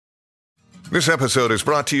This episode is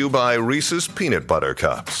brought to you by Reese's Peanut Butter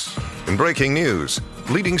Cups. In breaking news,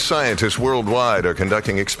 leading scientists worldwide are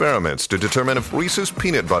conducting experiments to determine if Reese's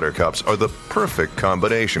Peanut Butter Cups are the perfect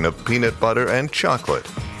combination of peanut butter and chocolate.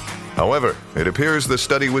 However, it appears the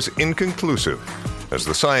study was inconclusive, as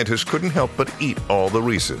the scientists couldn't help but eat all the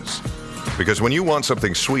Reese's. Because when you want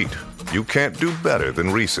something sweet, you can't do better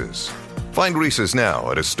than Reese's. Find Reese's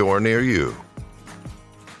now at a store near you.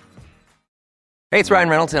 Hey, it's Ryan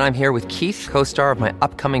Reynolds, and I'm here with Keith, co-star of my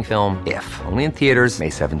upcoming film, If, only in theaters May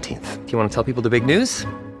 17th. Do you want to tell people the big news?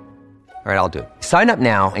 All right, I'll do it. Sign up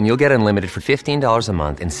now and you'll get unlimited for $15 a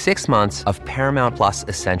month and 6 months of Paramount Plus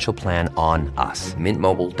Essential Plan on us.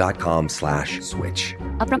 MintMobile.com/switch.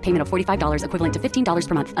 Upfront payment of $45 equivalent to $15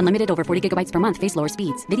 per month. Unlimited over 40 gigabytes per month. Face lower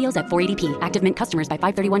speeds. Videos at 480p. Active Mint customers by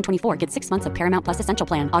 531.24 get 6 months of Paramount Plus Essential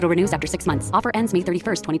Plan. Auto renews after 6 months. Offer ends May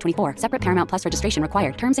 31st, 2024. Separate Paramount Plus registration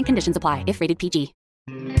required. Terms and conditions apply if rated PG.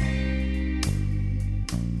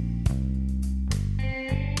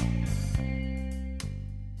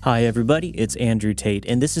 Hi everybody, it's Andrew Tate,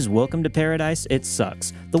 and this is Welcome to Paradise, It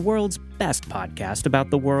Sucks, the world's best podcast about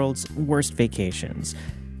the world's worst vacations.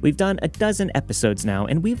 We've done a dozen episodes now,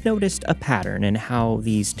 and we've noticed a pattern in how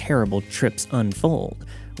these terrible trips unfold.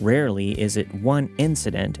 Rarely is it one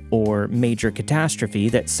incident or major catastrophe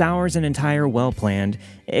that sours an entire well-planned,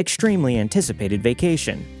 extremely anticipated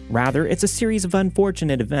vacation. Rather, it's a series of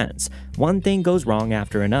unfortunate events. One thing goes wrong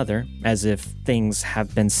after another, as if things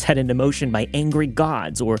have been set into motion by angry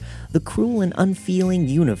gods or the cruel and unfeeling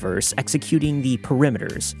universe executing the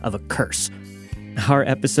perimeters of a curse. Our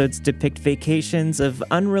episodes depict vacations of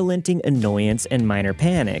unrelenting annoyance and minor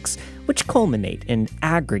panics, which culminate and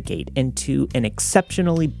aggregate into an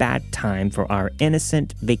exceptionally bad time for our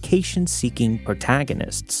innocent, vacation-seeking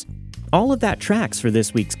protagonists. All of that tracks for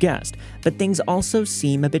this week's guest, but things also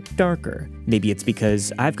seem a bit darker. Maybe it's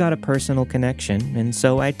because I've got a personal connection, and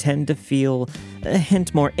so I tend to feel a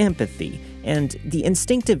hint more empathy and the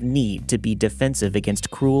instinctive need to be defensive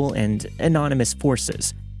against cruel and anonymous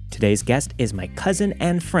forces. Today's guest is my cousin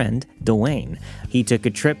and friend, Dwayne. He took a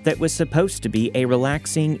trip that was supposed to be a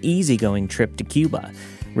relaxing, easygoing trip to Cuba.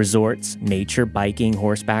 Resorts, nature, biking,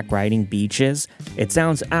 horseback riding, beaches. It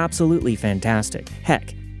sounds absolutely fantastic.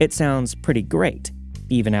 Heck, it sounds pretty great,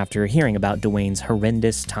 even after hearing about Dwayne's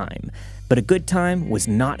horrendous time. But a good time was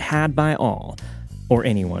not had by all. Or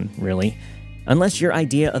anyone, really. Unless your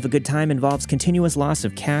idea of a good time involves continuous loss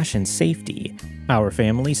of cash and safety. Our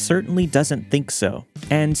family certainly doesn't think so.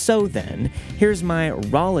 And so then, here's my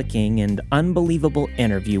rollicking and unbelievable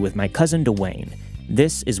interview with my cousin Dwayne.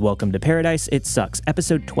 This is Welcome to Paradise, It Sucks,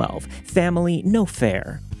 Episode 12, Family No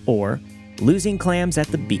Fair, or Losing Clams at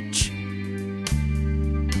the Beach.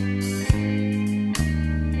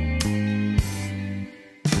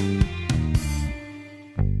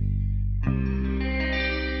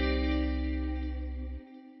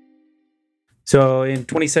 So in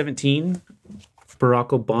 2017, Barack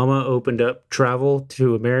Obama opened up travel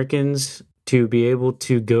to Americans to be able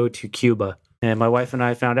to go to Cuba. And my wife and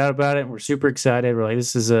I found out about it and we're super excited. We're like,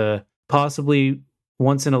 this is a possibly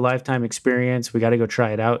once in a lifetime experience. We got to go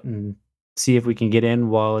try it out and see if we can get in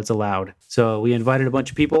while it's allowed. So we invited a bunch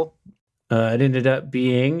of people. It ended up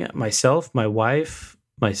being myself, my wife,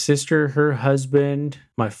 my sister, her husband,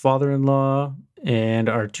 my father-in-law, and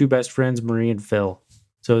our two best friends, Marie and Phil.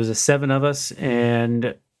 So it was 7 of us,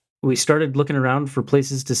 and we started looking around for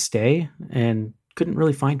places to stay and couldn't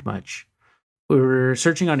really find much. We were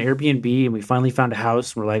searching on Airbnb, and we finally found a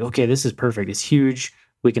house. We're like, okay, this is perfect. It's huge.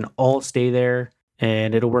 We can all stay there,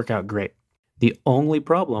 and it'll work out great. The only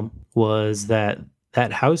problem was that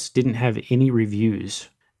that house didn't have any reviews.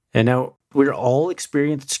 And now we're all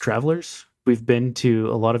experienced travelers. We've been to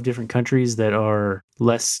a lot of different countries that are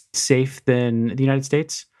less safe than the United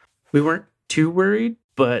States. We weren't too worried,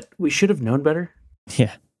 but we should have known better.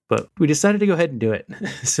 Yeah. But we decided to go ahead and do it.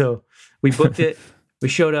 So we booked it. We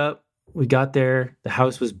showed up. We got there. The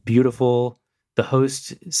house was beautiful. The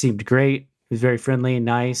host seemed great. He was very friendly and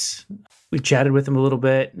nice. We chatted with him a little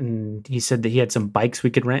bit, and he said that he had some bikes we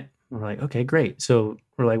could rent. We're like, okay, great. So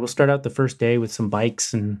we're like, we'll start out the first day with some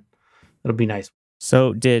bikes, and it'll be nice.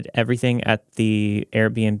 So did everything at the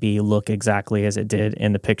Airbnb look exactly as it did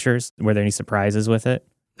in the pictures? Were there any surprises with it?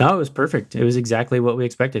 No, it was perfect. It was exactly what we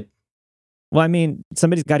expected. Well, I mean,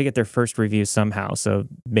 somebody's got to get their first review somehow. So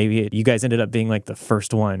maybe you guys ended up being like the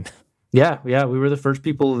first one. Yeah, we were the first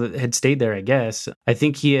people that had stayed there, I guess. I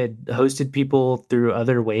think he had hosted people through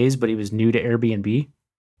other ways, but he was new to Airbnb.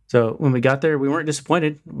 So when we got there, we weren't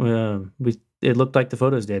disappointed. It looked like the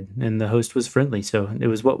photos did, and the host was friendly, so it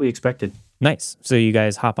was what we expected. Nice. So you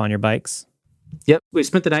guys hop on your bikes? Yep. We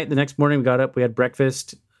spent the night. The next morning, we got up, we had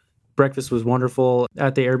breakfast Breakfast was wonderful.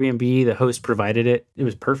 At the Airbnb, the host provided it. It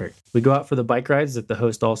was perfect. We go out for the bike rides that the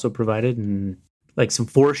host also provided, and like some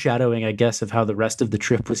foreshadowing, I guess, of how the rest of the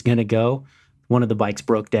trip was going to go. One of the bikes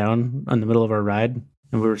broke down in the middle of our ride,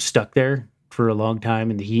 and we were stuck there for a long time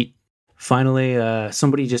in the heat. Finally,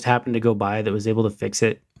 somebody just happened to go by that was able to fix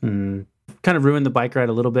it, and kind of ruined the bike ride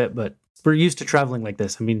a little bit, but we're used to traveling like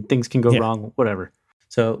this. I mean, things can go wrong, whatever.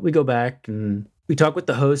 So we go back and we talk with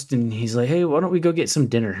the host, and he's like, hey, why don't we go get some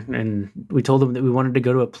dinner? And we told him that we wanted to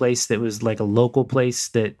go to a place that was like a local place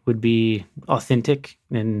that would be authentic,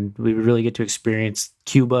 and we would really get to experience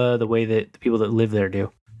Cuba the way that the people that live there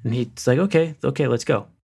do. And he's like, okay, let's go.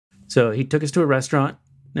 So he took us to a restaurant,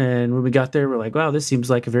 and when we got there, we're like, wow, this seems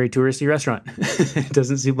like a very touristy restaurant. It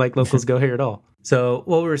doesn't seem like locals go here at all. So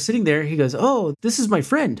while we were sitting there, he goes, oh, this is my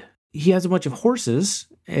friend. He has a bunch of horses,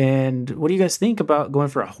 and what do you guys think about going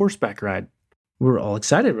for a horseback ride? We're all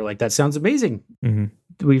excited. We're like, that sounds amazing.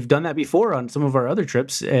 Mm-hmm. We've done that before on some of our other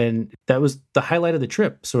trips, and that was the highlight of the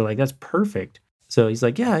trip. So we're like, that's perfect. So he's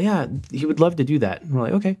like, yeah, he would love to do that. And we're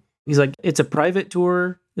like, okay. He's like, it's a private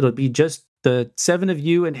tour. It'll be just the 7 of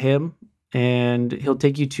you and him, and he'll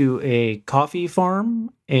take you to a coffee farm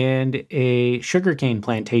and a sugarcane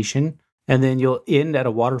plantation, and then you'll end at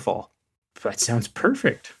a waterfall. That sounds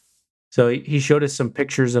perfect. So he showed us some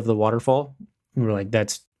pictures of the waterfall, and we're like,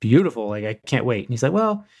 that's beautiful. Like, I can't wait. And he's like,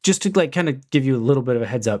 well, just to like kind of give you a little bit of a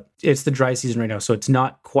heads up, it's the dry season right now, so it's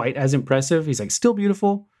not quite as impressive. He's like, still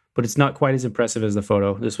beautiful, but it's not quite as impressive as the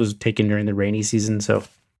photo. This was taken during the rainy season, so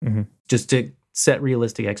just to set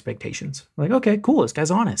realistic expectations. Like, okay, cool. This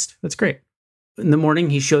guy's honest. That's great. In the morning,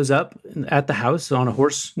 he shows up at the house on a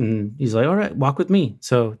horse, and he's like, all right, walk with me.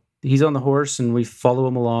 So he's on the horse, and we follow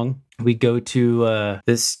him along. We go to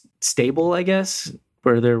this stable, I guess,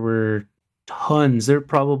 where there were tons. There were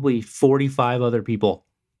probably 45 other people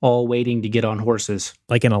all waiting to get on horses.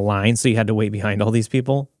 Like in a line, so you had to wait behind all these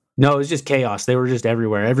people? No, it was just chaos. They were just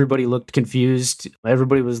everywhere. Everybody looked confused.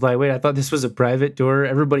 Everybody was like, wait, I thought this was a private tour.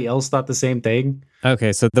 Everybody else thought the same thing.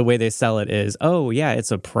 Okay, so the way they sell it is, oh, yeah,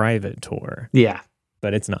 it's a private tour. Yeah.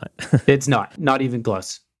 But it's not. It's not even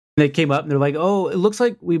close. They came up and they're like, oh, it looks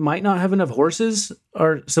like we might not have enough horses.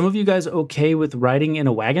 Are some of you guys okay with riding in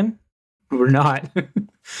a wagon? We're not.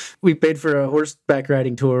 We paid for a horseback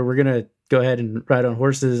riding tour. We're going to go ahead and ride on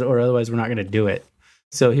horses, or otherwise we're not going to do it.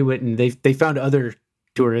 So he went, and they found other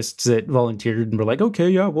tourists that volunteered and were like, okay,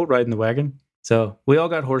 yeah, we'll ride in the wagon. So we all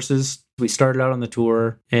got horses. We started out on the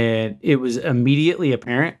tour, and it was immediately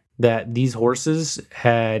apparent that these horses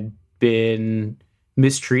had been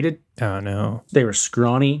mistreated. Oh, no. They were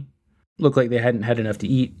scrawny, looked like they hadn't had enough to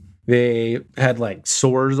eat. They had like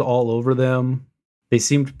sores all over them. They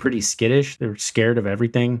seemed pretty skittish. They were scared of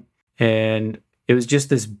everything. And it was just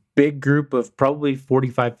this big group of probably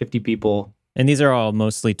 45, 50 people. And these are all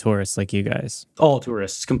mostly tourists like you guys? All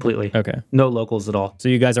tourists, completely. Okay. No locals at all. So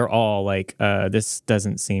you guys are all like, this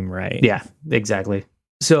doesn't seem right. Yeah, exactly.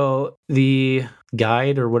 So the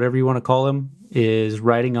guide, or whatever you want to call him, is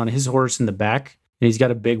riding on his horse in the back, and he's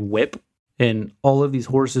got a big whip. And all of these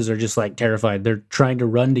horses are just like terrified. They're trying to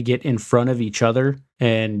run to get in front of each other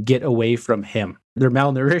and get away from him. They're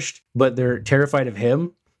malnourished, but they're terrified of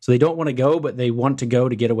him. So they don't want to go, but they want to go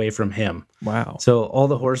to get away from him. Wow. So all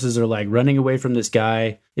the horses are like running away from this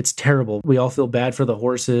guy. It's terrible. We all feel bad for the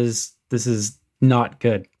horses. This is not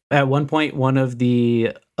good. At one point, one of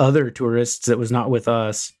the other tourists that was not with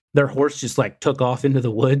us, their horse just like took off into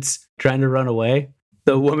the woods trying to run away.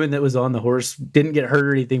 The woman that was on the horse didn't get hurt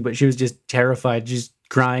or anything, but she was just terrified, just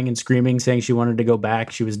crying and screaming, saying she wanted to go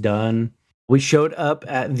back. She was done. We showed up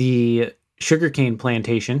at the sugarcane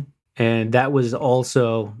plantation, and that was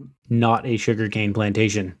also not a sugarcane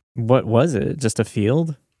plantation. What was it? Just a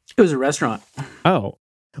field? It was a restaurant. Oh.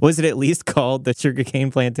 Was it at least called the Sugarcane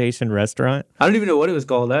Plantation Restaurant? I don't even know what it was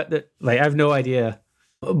called. I have no idea.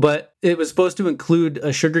 But it was supposed to include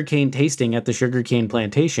a sugarcane tasting at the sugarcane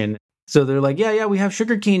plantation. So they're like, yeah, we have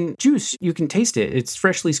sugarcane juice. You can taste it. It's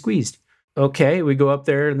freshly squeezed. Okay, we go up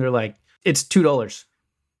there, and they're like, it's $2.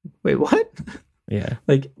 Wait, what? Yeah.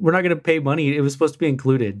 Like, we're not going to pay money. It was supposed to be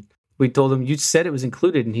included. We told him, you said it was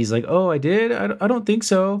included. And he's like, oh, I did? I don't think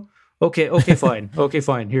so. Okay, fine. Okay,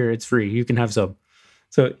 fine. Here, it's free. You can have some.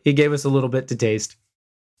 So he gave us a little bit to taste.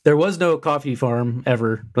 There was no coffee farm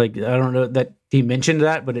ever. Like, I don't know that he mentioned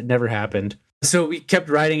that, but it never happened. So we kept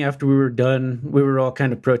riding after we were done. We were all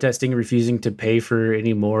kind of protesting, refusing to pay for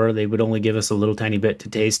any more. They would only give us a little tiny bit to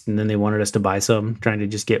taste, and then they wanted us to buy some, trying to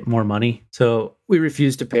just get more money. So we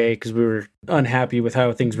refused to pay because we were unhappy with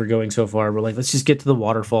how things were going so far. We're like, let's just get to the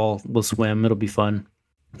waterfall. We'll swim. It'll be fun.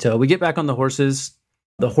 So we get back on the horses.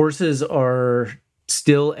 The horses are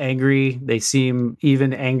still angry. They seem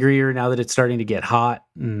even angrier now that it's starting to get hot,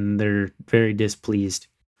 and they're very displeased.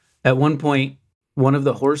 At one point, one of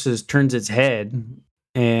the horses turns its head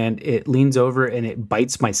and it leans over and it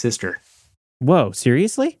bites my sister. Whoa,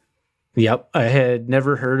 seriously? Yep. I had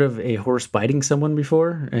never heard of a horse biting someone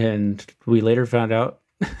before, and we later found out.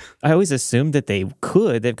 I always assumed that they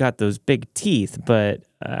could. They've got those big teeth, but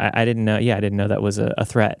I didn't know. Yeah, I didn't know that was a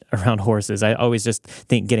threat around horses. I always just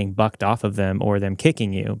think getting bucked off of them or them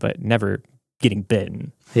kicking you, but never getting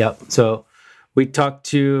bitten. Yep. So we talked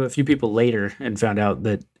to a few people later and found out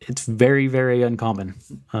that it's very, very uncommon.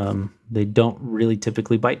 They don't really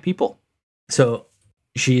typically bite people. So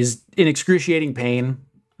she's in excruciating pain.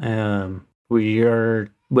 We are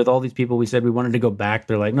with all these people. We said we wanted to go back.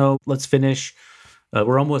 They're like, no, let's finish.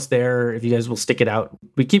 We're almost there. If you guys will stick it out.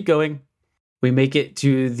 We keep going. We make it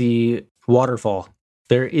to the waterfall.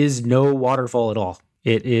 There is no waterfall at all.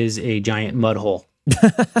 It is a giant mud hole.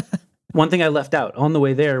 One thing I left out, on the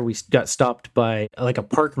way there, we got stopped by like a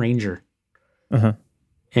park ranger. Uh-huh.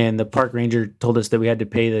 And the park ranger told us that we had to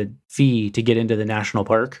pay the fee to get into the national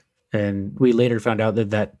park. And we later found out that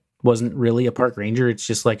that wasn't really a park ranger. It's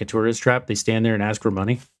just like a tourist trap. They stand there and ask for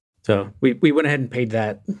money. So we went ahead and paid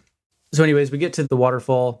that. So anyways, we get to the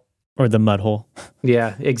waterfall. Or the mud hole.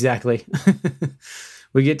 Yeah, exactly.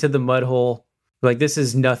 We get to the mud hole. Like, this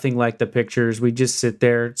is nothing like the pictures. We just sit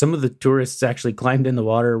there. Some of the tourists actually climbed in the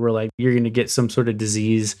water. We're like, you're going to get some sort of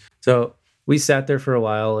disease. So we sat there for a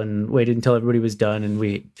while and waited until everybody was done, and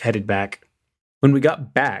we headed back. When we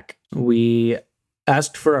got back, we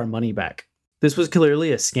asked for our money back. This was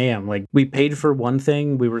clearly a scam. Like, we paid for one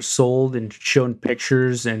thing. We were sold and shown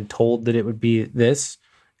pictures and told that it would be this,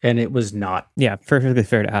 and it was not. Yeah, perfectly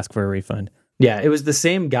fair to ask for a refund. Yeah, it was the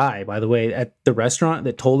same guy, by the way, at the restaurant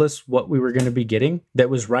that told us what we were going to be getting that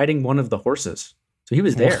was riding one of the horses. So he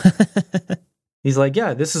was there. He's like,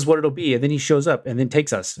 yeah, this is what it'll be. And then he shows up and then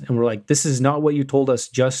takes us. And we're like, this is not what you told us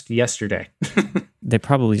just yesterday. They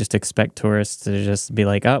probably just expect tourists to just be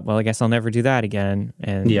like, oh, well, I guess I'll never do that again.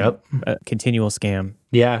 And Yep. A continual scam.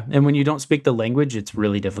 Yeah, and when you don't speak the language, it's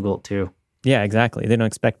really difficult too. Yeah, exactly. They don't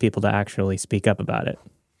expect people to actually speak up about it.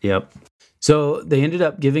 Yep. So they ended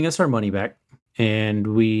up giving us our money back.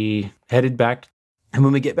 And we headed back. And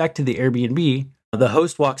when we get back to the Airbnb, the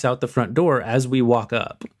host walks out the front door as we walk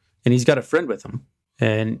up. And he's got a friend with him.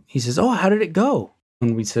 And he says, oh, how did it go?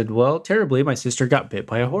 And we said, well, terribly. My sister got bit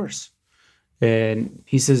by a horse. And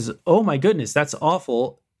he says, oh, my goodness, that's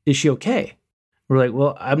awful. Is she okay? We're like,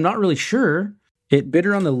 well, I'm not really sure. It bit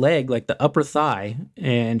her on the leg, like the upper thigh.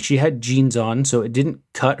 And she had jeans on, so it didn't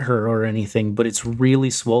cut her or anything, but it's really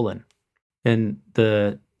swollen. And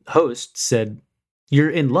the host said, you're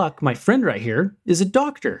in luck. My friend right here is a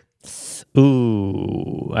doctor.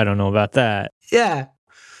 Ooh, I don't know about that. Yeah.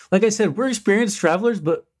 Like I said, we're experienced travelers,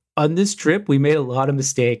 but on this trip, we made a lot of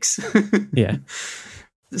mistakes. Yeah.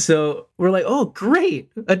 So we're like, oh, great.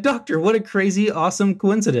 A doctor. What a crazy, awesome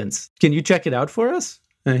coincidence. Can you check it out for us?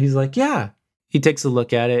 And he's like, yeah. He takes a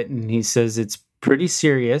look at it and he says it's pretty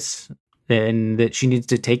serious and that she needs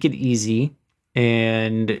to take it easy.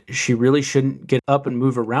 And she really shouldn't get up and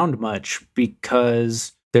move around much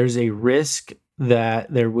because there's a risk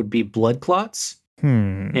that there would be blood clots.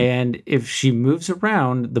 And if she moves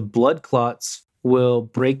around, the blood clots will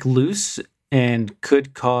break loose and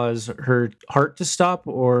could cause her heart to stop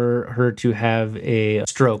or her to have a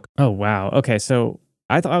stroke. Oh, wow. Okay, so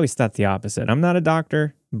I always thought the opposite. I'm not a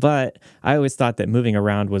doctor, but I always thought that moving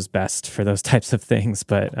around was best for those types of things.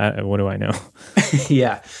 But what do I know?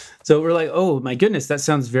 Yeah. So we're like, oh, my goodness, that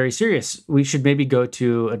sounds very serious. We should maybe go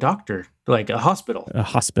to a doctor, like a hospital. A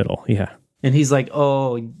hospital, yeah. And he's like,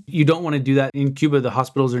 oh, you don't want to do that. In Cuba, the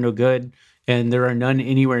hospitals are no good, and there are none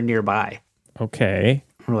anywhere nearby. Okay.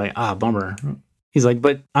 We're like, bummer. He's like,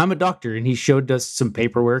 but I'm a doctor. And he showed us some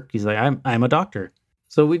paperwork. He's like, I'm a doctor.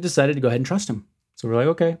 So we decided to go ahead and trust him. So we're like,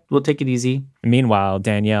 okay, we'll take it easy. Meanwhile,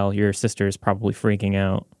 Danielle, your sister, is probably freaking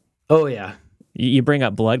out. Oh, yeah. You bring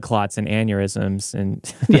up blood clots and aneurysms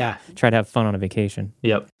and Yeah. Try to have fun on a vacation.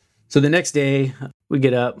 Yep. So the next day we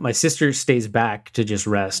get up, my sister stays back to just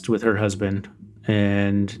rest with her husband,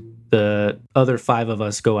 and the other 5 of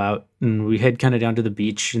us go out and we head kind of down to the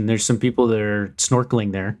beach, and there's some people that are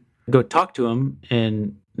snorkeling there. I go talk to them,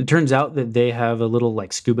 and it turns out that they have a little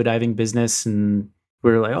like scuba diving business, and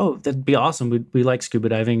we're like, oh, that'd be awesome. We like scuba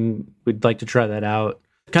diving. We'd like to try that out.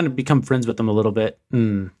 Kind of become friends with them a little bit.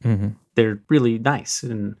 They're really nice.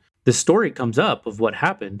 And the story comes up of what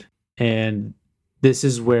happened. And this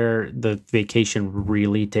is where the vacation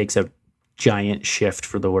really takes a giant shift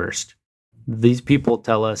for the worst. These people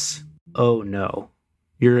tell us, oh no,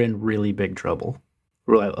 you're in really big trouble.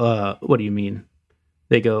 We're like, what do you mean?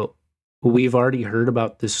 They go, we've already heard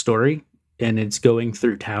about this story and it's going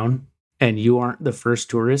through town, and you aren't the first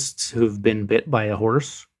tourists who've been bit by a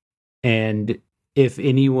horse. And if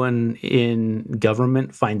anyone in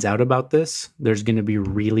government finds out about this, there's going to be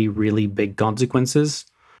really, really big consequences.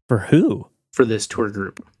 For who? For this tour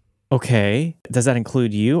group. Okay. Does that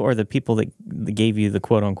include you or the people that gave you the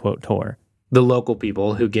quote-unquote tour? The local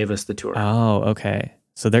people who gave us the tour. Oh, okay.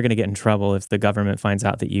 So they're going to get in trouble if the government finds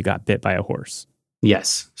out that you got bit by a horse.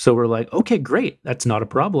 Yes. So we're like, okay, great. That's not a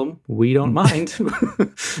problem. We don't mind.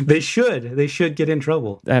 They should get in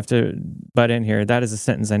trouble. I have to butt in here. That is a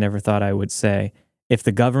sentence I never thought I would say. If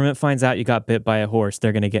the government finds out you got bit by a horse,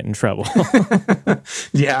 they're going to get in trouble.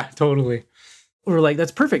 Yeah, totally. We're like,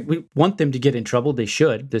 that's perfect. We want them to get in trouble. They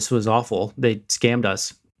should. This was awful. They scammed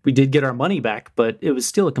us. We did get our money back, but it was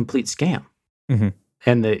still a complete scam. Mm-hmm.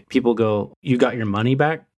 And the people go, you got your money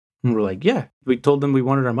back? And we're like, yeah. We told them we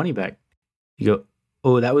wanted our money back. You go,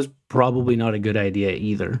 oh, that was probably not a good idea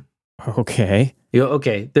either. Okay. You go,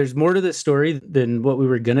 okay, there's more to this story than what we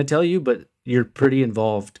were going to tell you, but you're pretty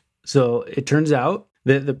involved. So it turns out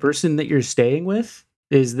that the person that you're staying with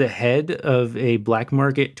is the head of a black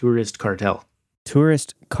market tourist cartel.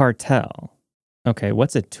 Tourist cartel. Okay,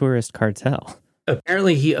 what's a tourist cartel?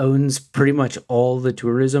 Apparently, he owns pretty much all the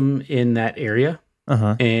tourism in that area.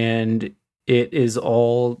 Uh-huh. And it is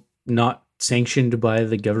all not sanctioned by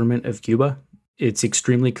the government of Cuba. It's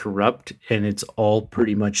extremely corrupt, and it's all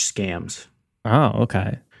pretty much scams. Oh,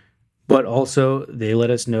 okay. But also, they let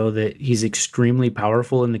us know that he's extremely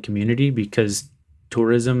powerful in the community because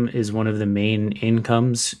tourism is one of the main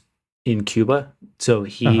incomes in Cuba. So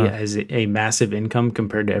he has a massive income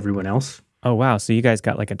compared to everyone else. Oh, wow. So you guys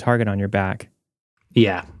got like a target on your back.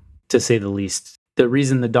 Yeah, to say the least. The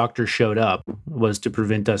reason the doctor showed up was to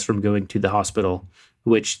prevent us from going to the hospital,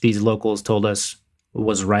 which these locals told us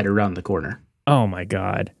was right around the corner. Oh, my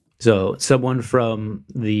God. So someone from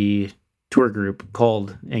the tour group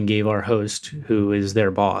called and gave our host, who is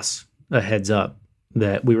their boss, a heads up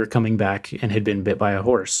that we were coming back and had been bit by a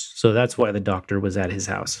horse. So that's why the doctor was at his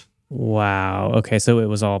house. Wow. Okay, so it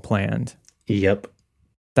was all planned. Yep.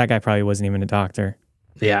 That guy probably wasn't even a doctor.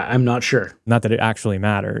 Yeah, I'm not sure. Not that it actually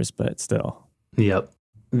matters, but still. Yep.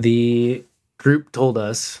 The group told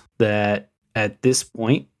us that at this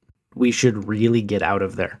point, we should really get out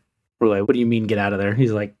of there. We're like, what do you mean get out of there?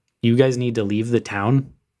 He's like, you guys need to leave the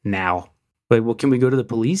town now. We're like, well, can we go to the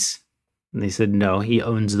police? And they said, no, he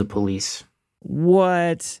owns the police.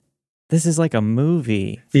 What? This is like a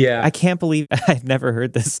movie. Yeah. I can't believe I've never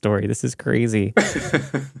heard this story. This is crazy.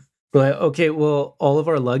 We're like, okay, well, all of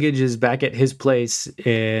our luggage is back at his place,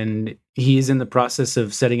 and he's in the process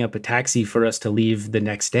of setting up a taxi for us to leave the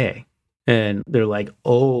next day. And they're like,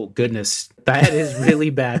 oh, goodness, that is really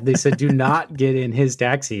bad. They said, do not get in his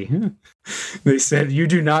taxi. They said, you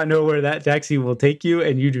do not know where that taxi will take you,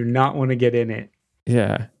 and you do not want to get in it.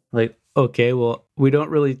 Yeah. Like, okay, well, we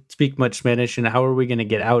don't really speak much Spanish, and how are we going to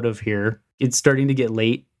get out of here? It's starting to get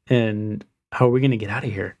late, and how are we going to get out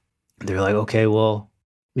of here? And they're like, okay, well,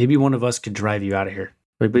 maybe one of us could drive you out of here.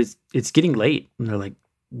 Like, but it's getting late. And they're like,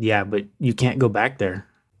 yeah, but you can't go back there.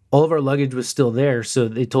 All of our luggage was still there, so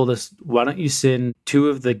they told us, why don't you send two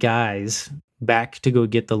of the guys back to go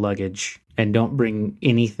get the luggage and don't bring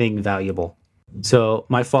anything valuable. So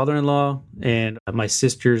my father-in-law and my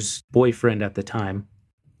sister's boyfriend at the time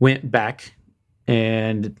went back,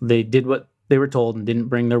 and they did what they were told and didn't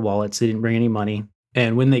bring their wallets. They didn't bring any money.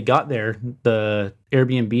 And when they got there, the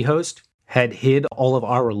Airbnb host had hid all of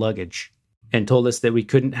our luggage and told us that we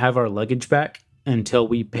couldn't have our luggage back until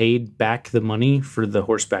we paid back the money for the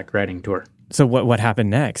horseback riding tour. So what happened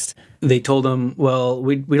next? They told them, well,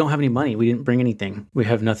 we don't have any money. We didn't bring anything. We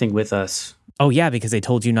have nothing with us. Oh, yeah, because they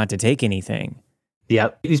told you not to take anything. Yeah,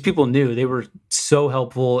 these people knew. They were so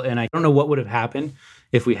helpful, and I don't know what would have happened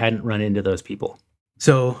if we hadn't run into those people.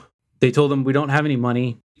 So they told them, we don't have any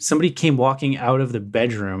money. Somebody came walking out of the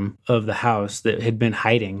bedroom of the house that had been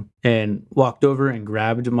hiding and walked over and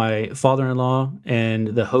grabbed my father-in-law, and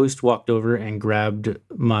the host walked over and grabbed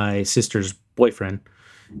my sister's boyfriend.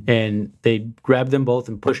 And they grabbed them both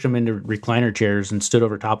and pushed them into recliner chairs and stood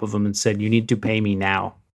over top of them and said, you need to pay me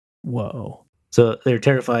now. Whoa. So they're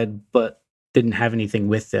terrified, but didn't have anything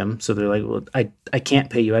with them. So they're like, well, I can't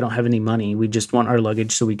pay you. I don't have any money. We just want our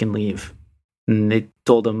luggage so we can leave. And they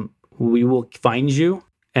told them, we will find you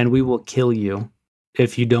and we will kill you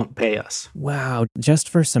if you don't pay us. Wow. Just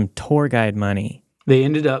for some tour guide money. They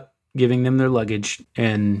ended up giving them their luggage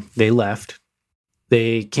and they left.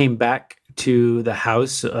 They came back to the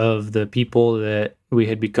house of the people that we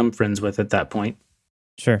had become friends with at that point.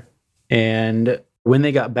 Sure. And when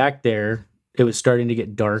they got back there, it was starting to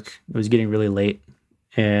get dark. It was getting really late.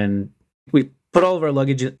 and we put all of our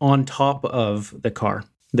luggage on top of the car.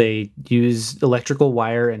 They use electrical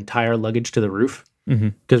wire and tie our luggage to the roof.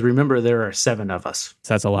 Because remember, there are 7 of us.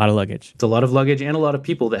 So that's a lot of luggage. It's a lot of luggage and a lot of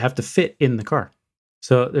people that have to fit in the car.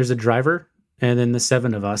 So there's a driver and then the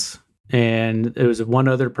 7 of us. And there was one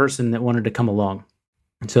other person that wanted to come along.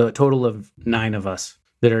 So a total of 9 of us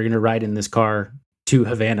that are going to ride in this car to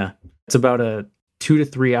Havana. It's about a 2 to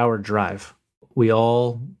 3 hour drive. We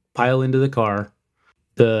all pile into the car.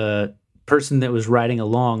 The person that was riding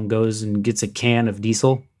along goes and gets a can of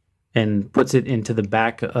diesel and puts it into the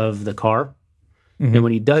back of the car. And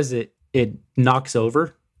when he does it, it knocks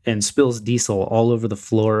over and spills diesel all over the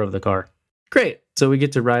floor of the car. Great. So we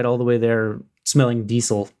get to ride all the way there smelling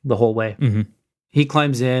diesel the whole way. He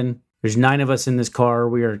climbs in. There's 9 of us in this car.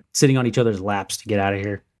 We are sitting on each other's laps to get out of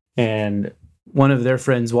here. And one of their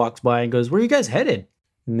friends walks by and goes, "Where are you guys headed?"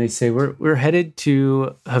 And they say, we're headed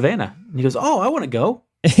to Havana. And he goes, "Oh, I want to go."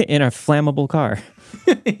 In a flammable car.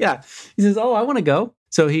 Yeah. He says, "Oh, I want to go."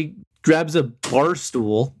 So he grabs a bar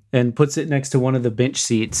stool and puts it next to one of the bench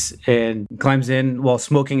seats and climbs in while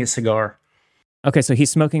smoking a cigar. Okay, so he's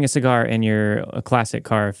smoking a cigar in a classic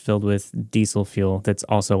car filled with diesel fuel that's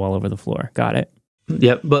also all over the floor. Got it.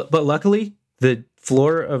 Yep, but luckily, the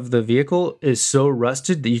floor of the vehicle is so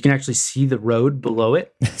rusted that you can actually see the road below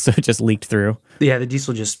it. So it just leaked through. Yeah, the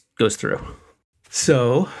diesel just goes through.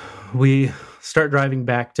 So we start driving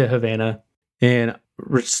back to Havana, and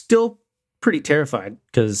we're still pretty terrified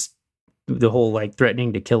because the whole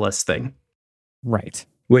threatening to kill us thing. Right.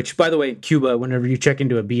 Which, by the way, in Cuba, whenever you check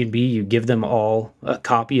into a B&B, you give them all a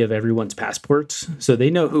copy of everyone's passports. So they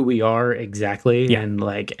know who we are exactly and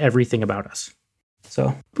everything about us.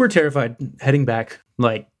 So we're terrified heading back.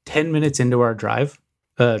 10 minutes into our drive,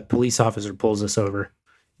 a police officer pulls us over.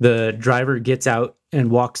 The driver gets out and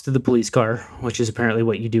walks to the police car, which is apparently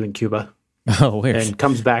what you do in Cuba. Oh, weird. And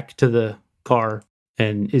comes back to the car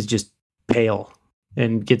and is just pale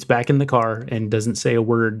and gets back in the car and doesn't say a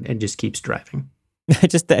word and just keeps driving.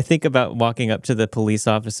 I think about walking up to the police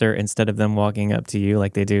officer instead of them walking up to you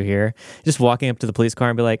like they do here. Just walking up to the police car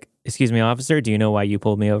and be like, "Excuse me, officer, do you know why you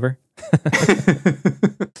pulled me over?"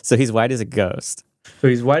 So he's white as a ghost. So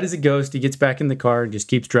he's white as a ghost. He gets back in the car and just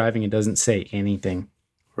keeps driving and doesn't say anything.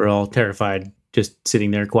 We're all terrified, just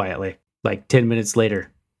sitting there quietly. 10 minutes later,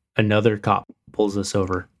 another cop pulls us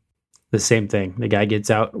over. The same thing. The guy gets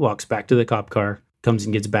out, walks back to the cop car, comes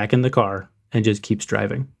and gets back in the car, and just keeps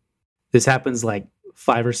driving. This happens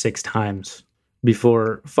 5 or 6 times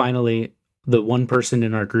before finally the one person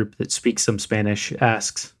in our group that speaks some Spanish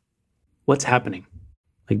asks, "What's happening?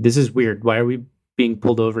 This is weird. Why are we being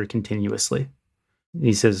pulled over continuously?" And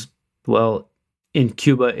he says, "Well, in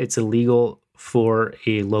Cuba, it's illegal for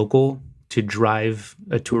a local to drive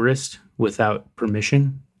a tourist without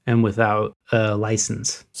permission and without a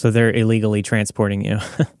license." So they're illegally transporting you.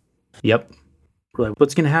 Yep. We're like,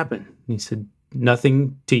 "What's going to happen?" And he said,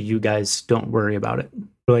 "Nothing to you guys. Don't worry about it."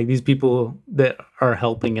 We're these people that are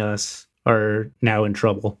helping us are now in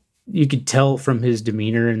trouble. You could tell from his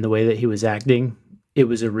demeanor and the way that he was acting, it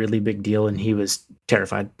was a really big deal and he was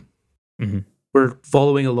terrified. We're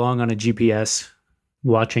following along on a GPS,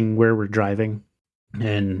 watching where we're driving,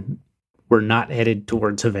 and we're not headed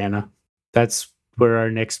towards Havana. That's where our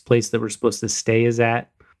next place that we're supposed to stay is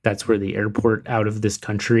at. That's where the airport out of this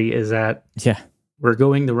country is at. Yeah. We're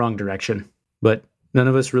going the wrong direction, but none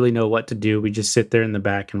of us really know what to do. We just sit there in the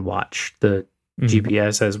back and watch the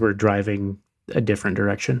GPS as we're driving a different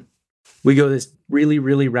direction. We go this really,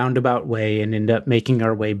 really roundabout way and end up making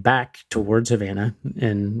our way back towards Havana.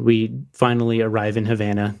 And we finally arrive in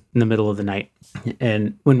Havana in the middle of the night.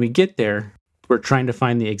 And when we get there, we're trying to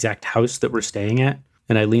find the exact house that we're staying at.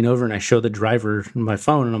 And I lean over and I show the driver my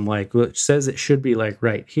phone and I'm like, "Well, it says it should be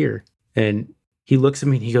right here." And he looks at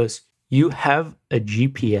me and he goes, "You have a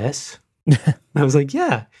GPS?" I was like,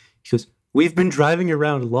 "Yeah." He goes, "We've been driving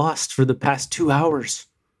around lost for the past 2 hours."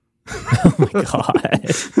 Oh my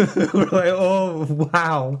God. We're like, "Oh,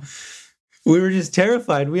 wow." We were just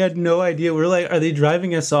terrified. We had no idea. We're like, are they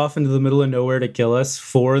driving us off into the middle of nowhere to kill us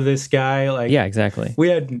for this guy? Yeah, exactly. We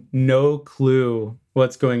had no clue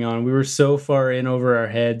what's going on. We were so far in over our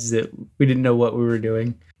heads that we didn't know what we were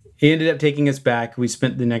doing. He ended up taking us back. We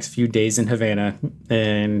spent the next few days in Havana,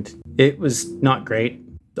 and it was not great.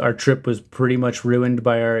 Our trip was pretty much ruined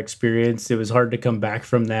by our experience. It was hard to come back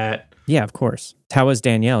from that. Yeah, of course. How was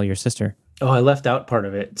Danielle, your sister? Oh, I left out part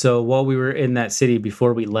of it. So while we were in that city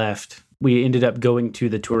before we left, we ended up going to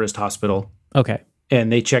the tourist hospital. Okay.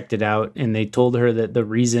 And they checked it out, and they told her that the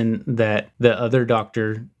reason that the other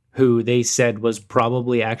doctor, who they said was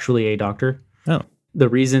probably actually a doctor, Oh. the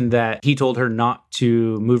reason that he told her not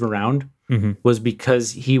to move around was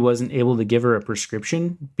because he wasn't able to give her a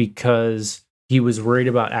prescription because he was worried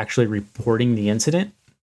about actually reporting the incident.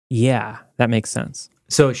 Yeah, that makes sense.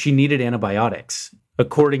 So she needed antibiotics.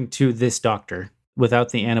 According to this doctor, without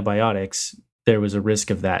the antibiotics, there was a risk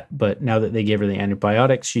of that. But now that they gave her the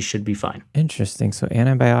antibiotics, she should be fine. Interesting. So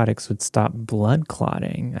antibiotics would stop blood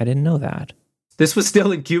clotting. I didn't know that. This was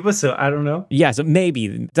still in Cuba, so I don't know. Yeah, so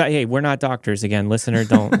maybe. Hey, we're not doctors. Again, listener,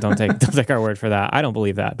 don't take our word for that. I don't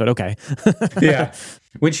believe that, but okay. Yeah.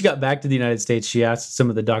 When she got back to the United States, she asked some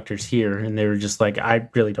of the doctors here, and they were just like, I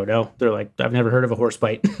really don't know. They're like, I've never heard of a horse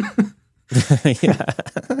bite. Yeah.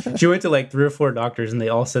 She went to like 3 or 4 doctors, and they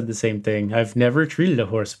all said the same thing. I've never treated a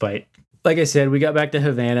horse bite. Like I said, we got back to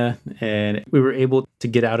Havana, and we were able to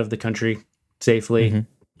get out of the country safely.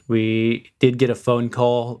 We did get a phone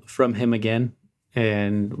call from him again,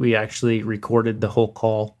 and we actually recorded the whole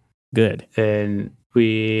call. Good. And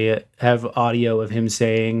we have audio of him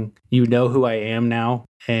saying, you know who I am now,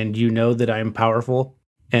 and you know that I am powerful,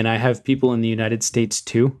 and I have people in the United States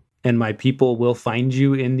too, and my people will find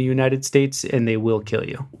you in the United States, and they will kill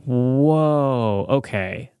you. Whoa.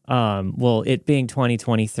 Okay. Well, it being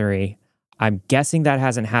 2023, I'm guessing that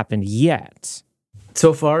hasn't happened yet.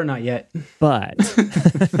 So far, not yet. But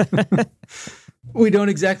we don't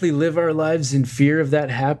exactly live our lives in fear of that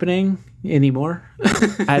happening anymore.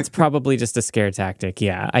 it's probably just a scare tactic.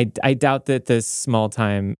 Yeah. I doubt that this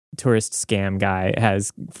small-time tourist scam guy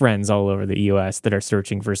has friends all over the U.S. that are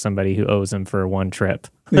searching for somebody who owes him for one trip.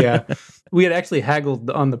 Yeah. We had actually haggled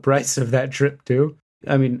on the price of that trip, too.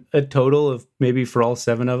 I mean, a total of maybe for all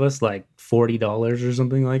 7 of us, like $40 or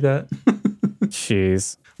something like that.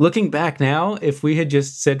 Jeez. Looking back now, if we had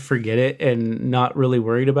just said forget it and not really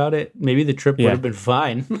worried about it, maybe the trip would have been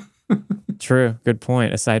fine. True. Good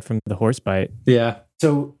point. Aside from the horse bite. Yeah.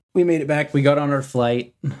 So we made it back. We got on our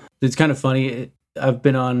flight. It's kind of funny. I've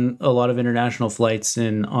been on a lot of international flights,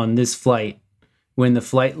 and on this flight, when the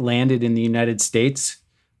flight landed in the United States,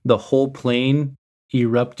 the whole plane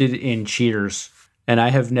erupted in cheers. And I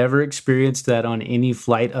have never experienced that on any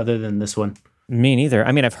flight other than this one. Me neither.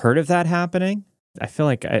 I mean, I've heard of that happening. I feel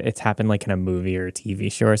like it's happened like in a movie or a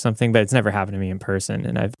TV show or something, but it's never happened to me in person.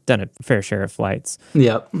 And I've done a fair share of flights.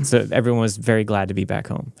 Yep. So everyone was very glad to be back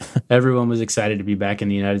home. Everyone was excited to be back in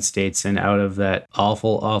the United States and out of that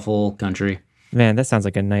awful, awful country. Man, that sounds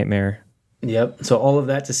like a nightmare. Yep. So all of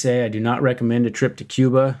that to say, I do not recommend a trip to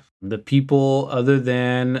Cuba. The people, other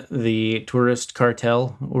than the tourist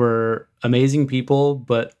cartel, were amazing people,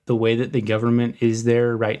 but the way that the government is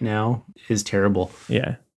there right now is terrible.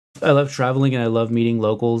 Yeah. I love traveling and I love meeting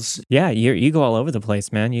locals. Yeah, you go all over the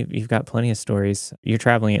place, man. You've got plenty of stories. You're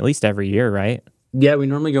traveling at least every year, right? Yeah, we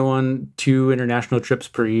normally go on 2 international trips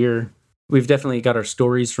per year. We've definitely got our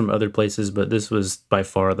stories from other places, but this was by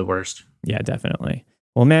far the worst. Yeah, definitely.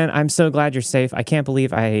 Well, man, I'm so glad you're safe. I can't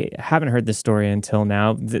believe I haven't heard this story until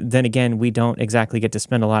now. Then again, we don't exactly get to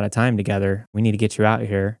spend a lot of time together. We need to get you out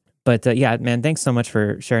here. But yeah, man, thanks so much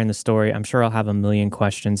for sharing the story. I'm sure I'll have a million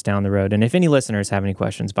questions down the road. And if any listeners have any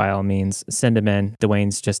questions, by all means, send them in.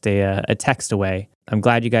 Dwayne's just a text away. I'm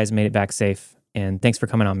glad you guys made it back safe. And thanks for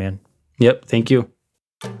coming on, man. Yep, thank you.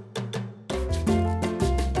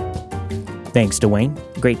 Thanks, Dwayne.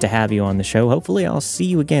 Great to have you on the show. Hopefully I'll see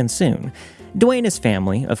you again soon. Dwayne is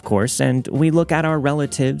family, of course, and we look at our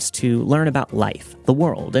relatives to learn about life, the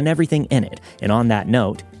world, and everything in it. And on that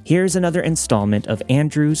note, here's another installment of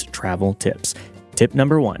Andrew's Travel Tips. Tip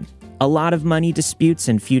number 1. A lot of money disputes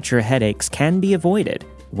and future headaches can be avoided.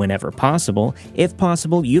 Whenever possible, if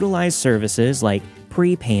possible, utilize services like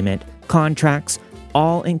prepayment, contracts,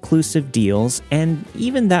 all-inclusive deals, and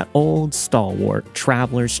even that old stalwart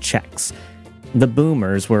traveler's checks. The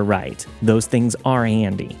boomers were right. Those things are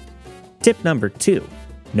handy. Tip number 2,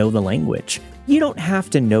 know the language. You don't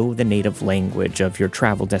have to know the native language of your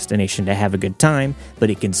travel destination to have a good time,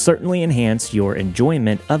 but it can certainly enhance your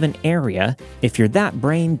enjoyment of an area if you're that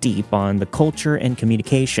brain deep on the culture and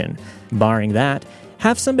communication. Barring that,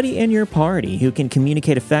 have somebody in your party who can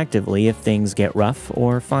communicate effectively if things get rough,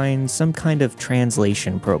 or find some kind of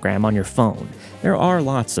translation program on your phone. There are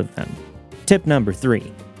lots of them. Tip number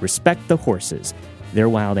 3, respect the horses. They're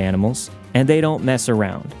wild animals, and they don't mess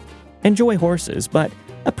around. Enjoy horses, but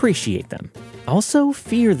appreciate them. Also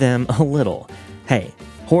fear them a little. Hey,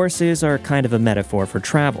 horses are kind of a metaphor for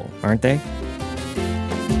travel, aren't they?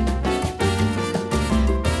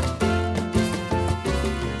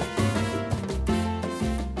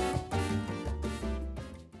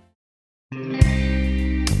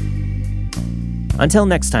 Until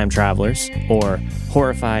next time, travelers, or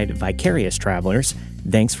horrified, vicarious travelers,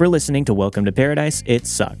 thanks for listening to Welcome to Paradise, It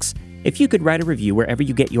Sucks. If you could write a review wherever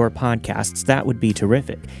you get your podcasts, that would be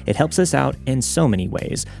terrific. It helps us out in so many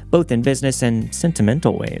ways, both in business and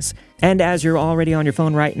sentimental ways. And as you're already on your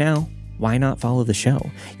phone right now, why not follow the show?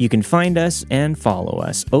 You can find us and follow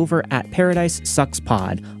us over at Paradise Sucks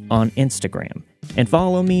Pod on Instagram. And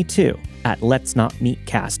follow me too at Let's Not Meet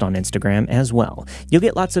Cast on Instagram as well. You'll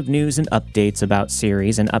get lots of news and updates about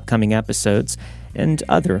series and upcoming episodes and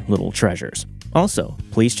other little treasures. Also,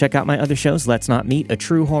 please check out my other shows, Let's Not Meet, a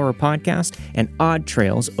true horror podcast, and Odd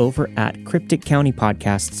Trails over at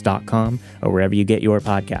crypticcountypodcasts.com or wherever you get your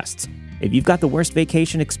podcasts. If you've got the worst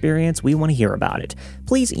vacation experience, we want to hear about it.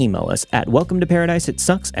 Please email us at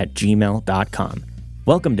welcometoparadiseitsucks@gmail.com.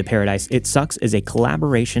 Welcome to Paradise It Sucks is a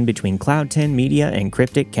collaboration between Cloud 10 Media and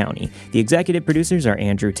Cryptic County. The executive producers are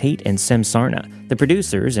Andrew Tate and Sim Sarna. The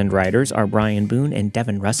producers and writers are Brian Boone and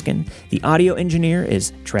Devin Ruskin. The audio engineer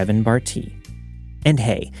is Trevin Bartee. And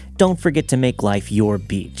hey, don't forget to make life your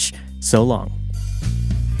beach. So long.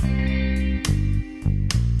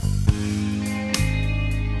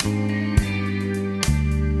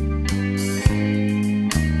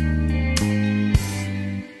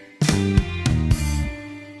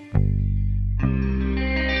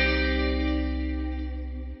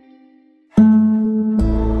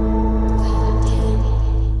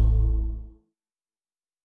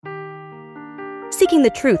 Seeking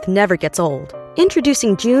the truth never gets old.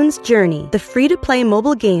 Introducing June's Journey, the free-to-play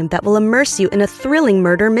mobile game that will immerse you in a thrilling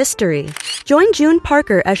murder mystery. Join June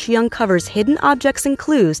Parker as she uncovers hidden objects and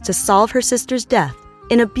clues to solve her sister's death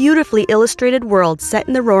in a beautifully illustrated world set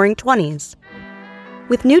in the Roaring '20s.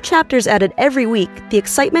 With new chapters added every week, the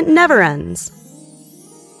excitement never ends.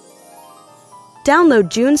 Download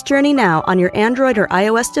June's Journey now on your Android or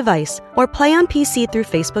iOS device, or play on PC through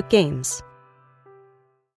Facebook Games.